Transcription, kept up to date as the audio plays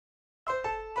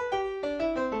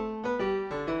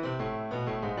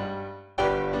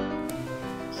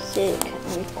so you can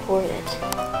record it.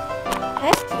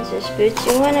 Hi, Princess Boots,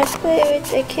 you want to play with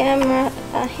the camera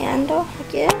handle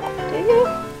again? Do you?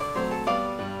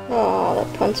 Oh,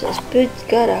 the Princess Boots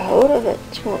got a hold of it.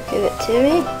 She won't give it to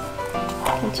me.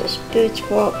 Princess Boots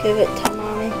won't give it to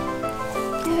Mommy.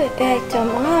 Give it back to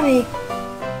Mommy.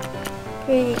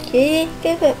 Pretty kitty,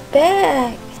 give it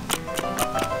back.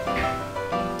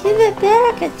 Give it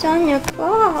back, it's on your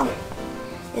claw.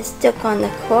 It's stuck on the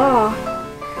claw.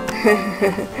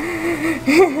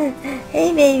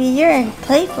 Hey baby, you're in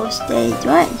playful stage,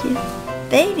 aren't you?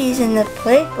 Baby's in the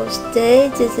playful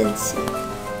stage, isn't she?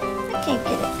 I can't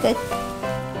get a good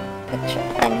picture,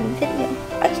 video.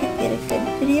 I can't get a good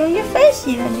video of your face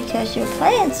even because you're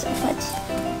playing so much.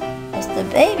 Because the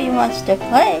baby wants to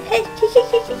play. Hey Kiki,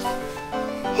 Kiki.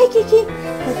 Hey Kiki,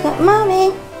 look at Mommy.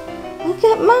 Look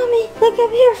at Mommy. Look up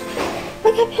here.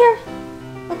 Look up here.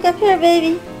 Look up here,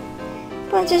 baby.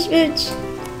 Princess Boots.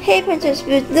 Hey, Princess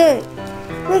Boots, look.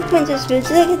 Look, Princess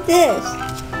Boots, look at this.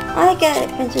 I got it,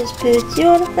 Princess Boots. You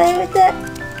want to play with that?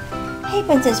 Hey,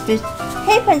 Princess Boots.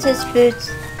 Hey, Princess Boots.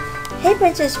 Hey,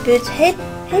 Princess Boots. Hey,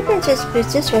 Princess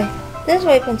Boots. This way. This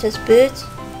way, Princess Boots.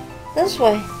 This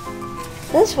way.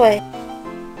 This way. I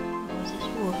just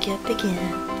woke you up again.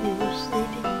 You were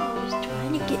sleeping. I was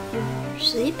trying to get you when you were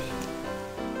sleeping.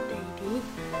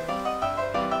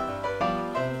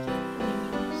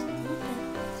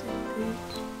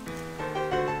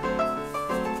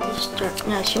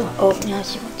 Now she wants. Oh, now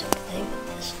she wants to play with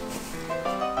this. Play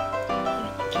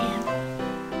with the camera.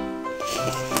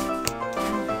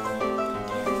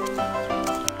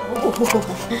 Oh, give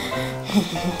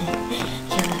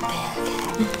it back.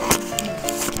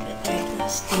 Give it back, little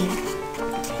Steve.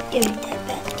 Give me that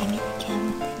back. Give me the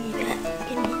camera. Give me that.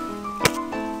 Give me.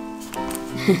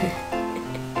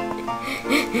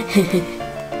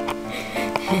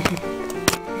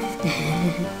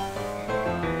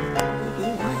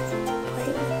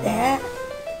 That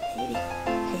baby.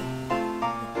 Hey.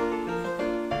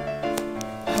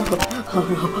 Oh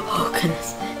no, oh goodness.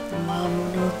 Some wild mo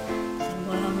now. Some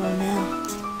wild mo now.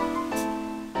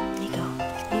 There you go.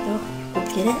 There you go. You go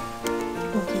get it. You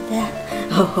go get that.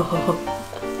 Oh.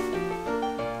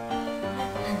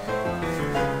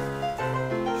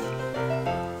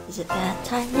 Is it bath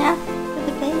time now for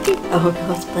the baby? Oh no,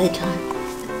 it's playtime.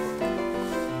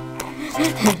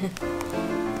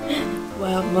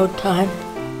 Wild mode time.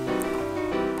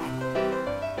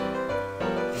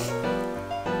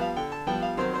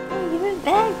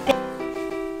 Back. I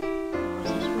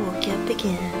just woke you up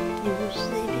again. You were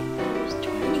sleeping. I was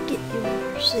trying to get you when you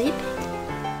were sleeping.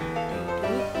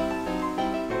 Baby.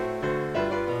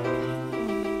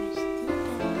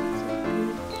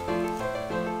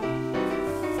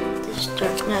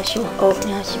 Now she wants. Oh,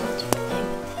 now she wants to play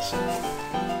with this.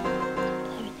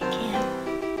 Play with the camera.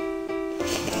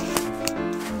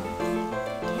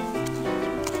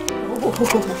 Oh. Give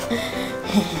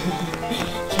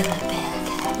it back.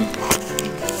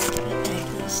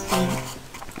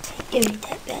 Give me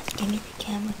that back. Give me the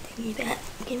camera thingy back.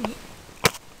 Give me.